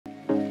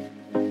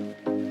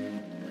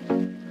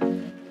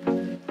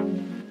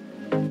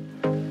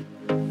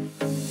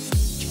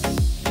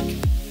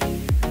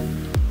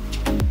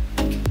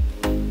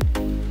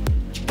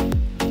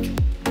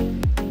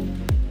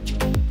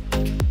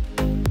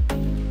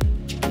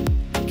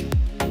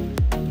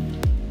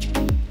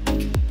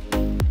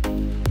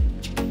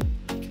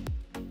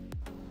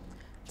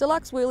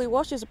Deluxe Wheelie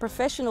Wash is a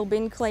professional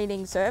bin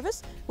cleaning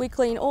service. We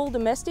clean all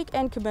domestic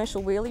and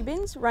commercial wheelie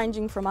bins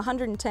ranging from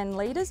 110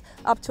 litres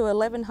up to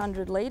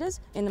 1100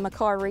 litres in the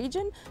Mackay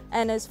region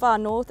and as far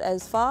north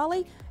as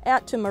Farley,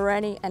 out to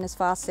Morani and as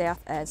far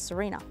south as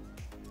Serena.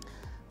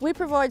 We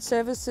provide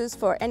services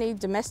for any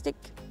domestic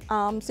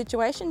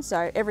situation,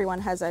 so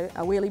everyone has a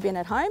wheelie bin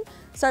at home,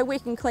 so we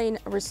can clean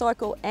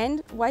recycle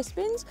and waste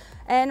bins,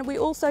 and we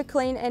also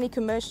clean any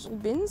commercial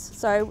bins.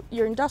 So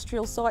your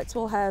industrial sites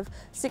will have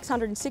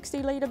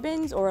 660 litre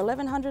bins or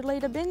 1100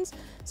 litre bins,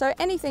 so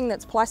anything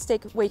that's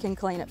plastic we can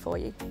clean it for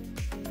you.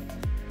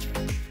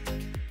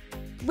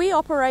 We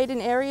operate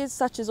in areas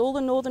such as all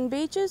the northern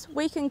beaches.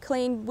 We can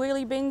clean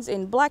wheelie bins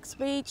in Blacks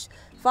Beach,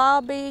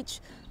 Far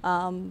Beach,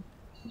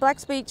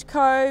 Blacks Beach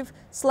Cove,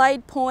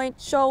 Slade Point,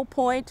 Shoal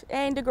Point,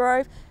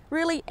 Andergrove,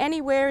 really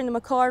anywhere in the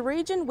Mackay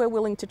region we're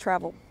willing to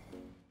travel.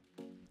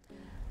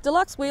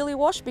 Deluxe Wheelie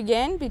Wash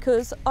began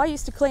because I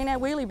used to clean our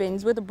wheelie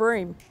bins with a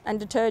broom and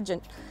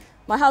detergent.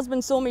 My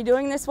husband saw me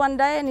doing this one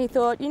day and he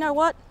thought, you know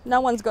what,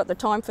 no one's got the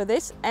time for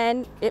this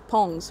and it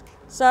pongs.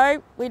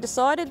 So we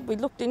decided, we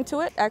looked into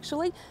it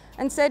actually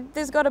and said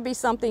there's got to be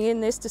something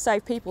in this to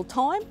save people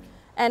time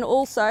and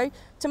also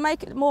to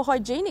make it more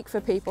hygienic for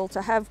people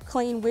to have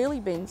clean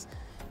wheelie bins.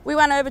 We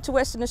went over to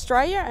Western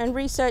Australia and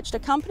researched a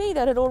company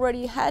that had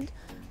already had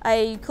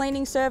a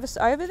cleaning service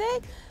over there.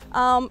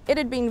 It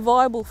had been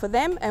viable for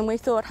them and we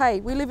thought,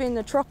 hey, we live in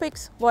the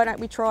tropics, why don't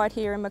we try it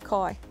here in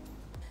Mackay?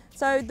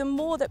 So the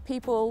more that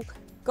people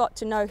got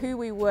to know who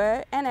we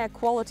were and our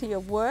quality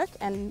of work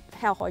and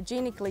how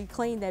hygienically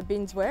clean their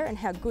bins were and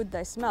how good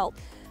they smelt,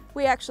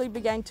 we actually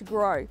began to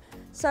grow.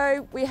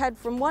 So we had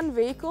from one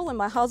vehicle and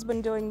my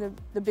husband doing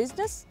the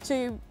business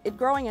to it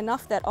growing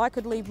enough that I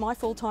could leave my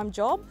full-time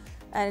job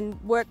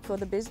and work for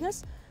the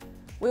business.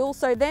 We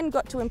also then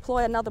got to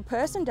employ another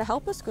person to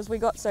help us because we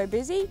got so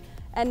busy,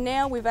 and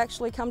now we've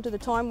actually come to the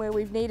time where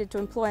we've needed to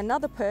employ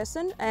another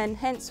person, and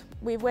hence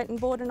we went and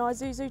bought an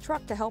Isuzu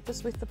truck to help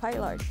us with the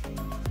payload.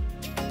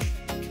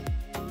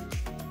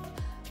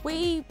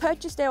 We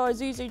purchased our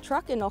Isuzu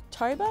truck in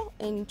October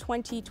in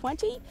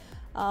 2020.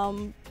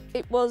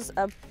 It was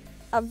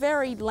a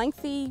very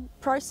lengthy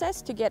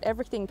process to get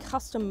everything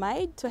custom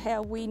made to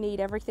how we need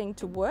everything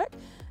to work,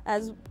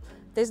 as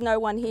there's no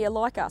one here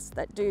like us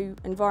that do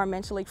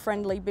environmentally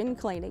friendly bin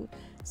cleaning.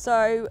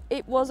 So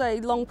it was a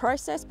long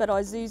process, but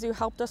Isuzu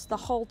helped us the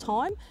whole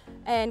time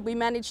and we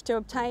managed to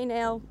obtain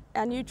our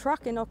new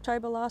truck in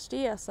October last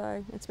year,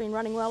 so it's been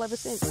running well ever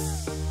since.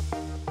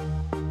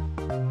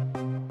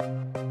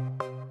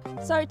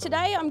 So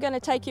today I'm going to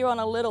take you on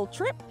a little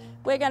trip.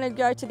 We're going to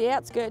go to the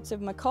outskirts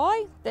of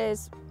Mackay.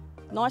 There's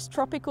nice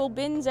tropical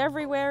bins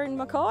everywhere in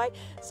Mackay.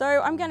 So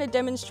I'm going to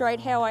demonstrate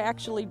how I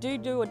actually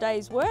do a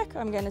day's work.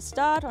 I'm going to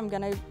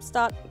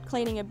start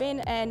cleaning a bin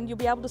and you'll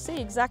be able to see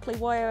exactly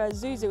why our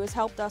Isuzu has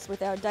helped us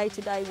with our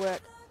day-to-day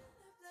work.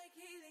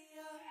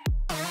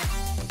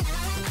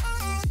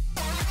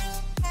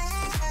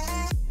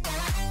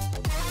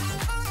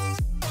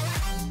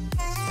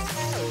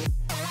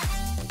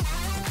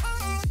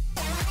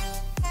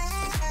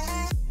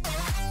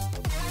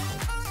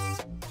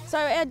 So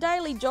our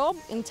daily job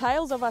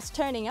entails of us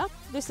turning up.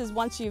 This is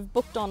once you've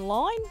booked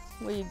online,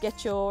 we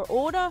get your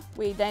order,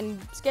 we then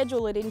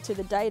schedule it into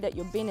the day that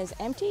your bin is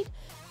emptied.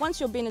 Once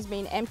your bin has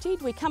been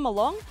emptied, we come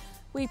along,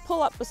 we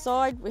pull up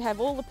beside, we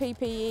have all the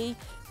PPE,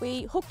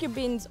 we hook your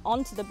bins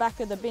onto the back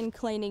of the bin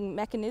cleaning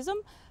mechanism,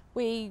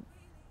 we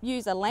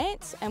use a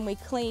lance and we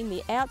clean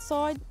the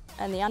outside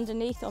and the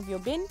underneath of your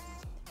bin.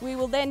 We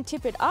will then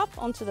tip it up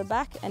onto the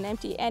back and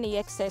empty any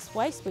excess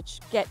waste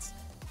which gets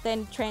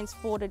then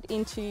transported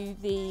into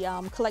the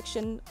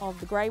collection of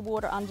the grey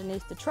water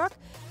underneath the truck.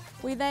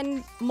 We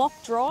then mop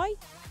dry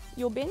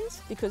your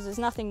bins because there's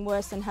nothing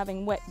worse than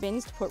having wet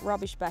bins to put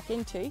rubbish back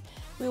into.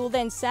 We will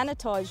then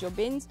sanitise your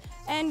bins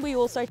and we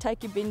also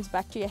take your bins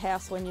back to your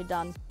house when you're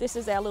done. This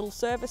is our little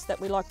service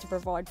that we like to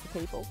provide for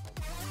people.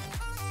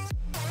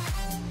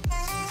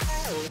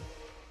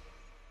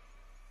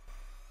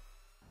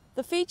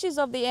 The features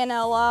of the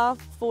NLR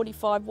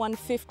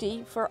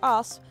 45-150 for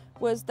us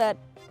was that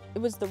it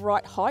was the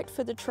right height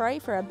for the tray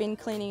for our bin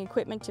cleaning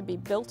equipment to be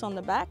built on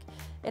the back.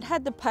 It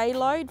had the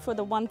payload for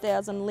the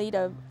 1,000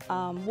 litre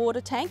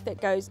water tank that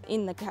goes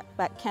in the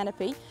back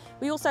canopy.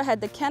 We also had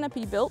the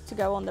canopy built to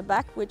go on the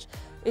back, which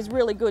is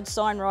really good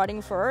sign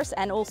writing for us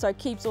and also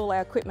keeps all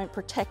our equipment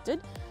protected.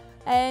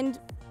 And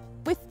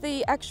with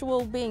the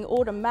actual being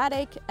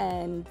automatic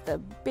and the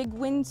big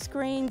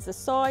windscreens, the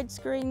side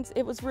screens,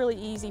 it was really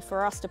easy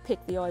for us to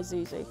pick the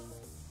Isuzu.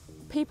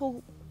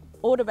 People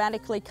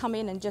automatically come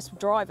in and just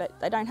drive it.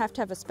 They don't have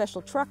to have a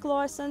special truck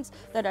licence,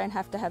 they don't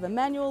have to have a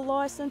manual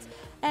licence,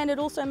 and it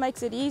also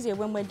makes it easier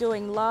when we're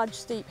doing large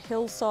steep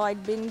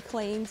hillside bin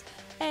cleans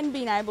and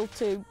being able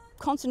to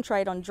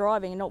concentrate on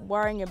driving and not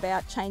worrying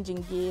about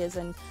changing gears,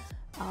 and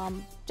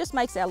just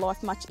makes our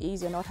life much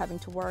easier not having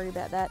to worry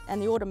about that,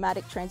 and the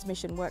automatic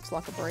transmission works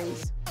like a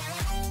breeze.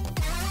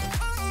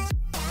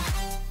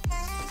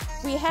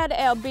 We had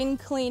our bin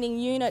cleaning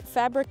unit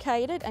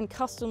fabricated and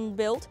custom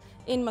built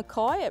in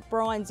Mackay at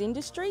Brian's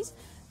Industries.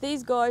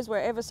 These guys were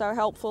ever so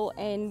helpful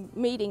and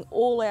meeting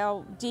all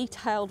our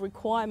detailed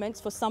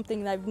requirements for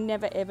something they've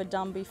never ever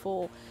done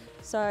before.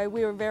 So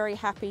we were very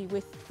happy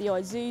with the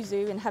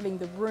Isuzu and having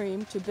the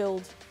room to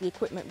build the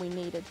equipment we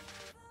needed.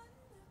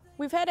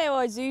 We've had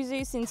our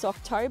Isuzu since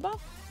October.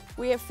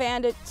 We have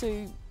found it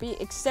to be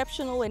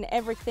exceptional in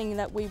everything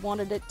that we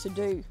wanted it to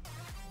do.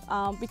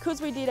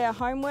 Because we did our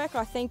homework,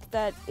 I think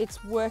that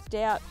it's worked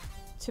out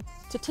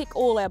to tick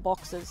all our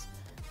boxes.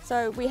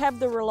 So we have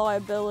the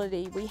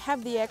reliability, we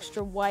have the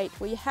extra weight,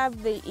 we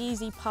have the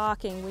easy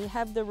parking, we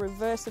have the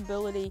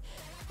reversibility.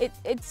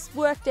 It's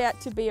worked out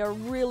to be a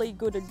really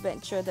good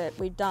adventure that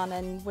we've done,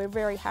 and we're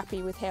very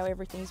happy with how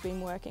everything's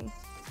been working.